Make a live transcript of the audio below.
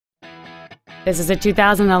This is a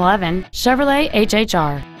 2011 Chevrolet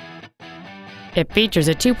HHR. It features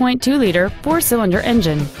a 2.2-liter four-cylinder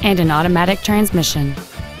engine and an automatic transmission.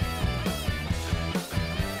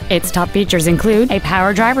 Its top features include a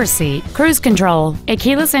power driver's seat, cruise control, a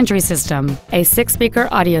keyless entry system, a 6-speaker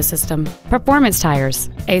audio system, performance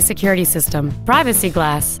tires, a security system, privacy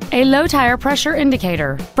glass, a low tire pressure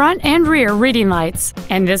indicator, front and rear reading lights,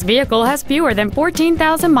 and this vehicle has fewer than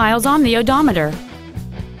 14,000 miles on the odometer.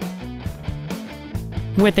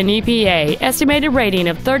 With an EPA estimated rating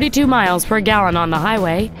of 32 miles per gallon on the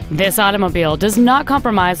highway, this automobile does not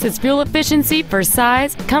compromise its fuel efficiency for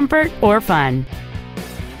size, comfort, or fun.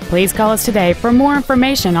 Please call us today for more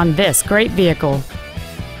information on this great vehicle.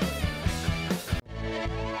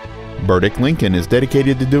 Burdick Lincoln is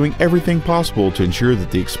dedicated to doing everything possible to ensure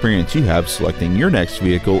that the experience you have selecting your next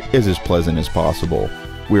vehicle is as pleasant as possible.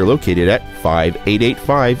 We are located at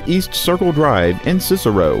 5885 East Circle Drive in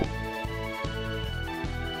Cicero.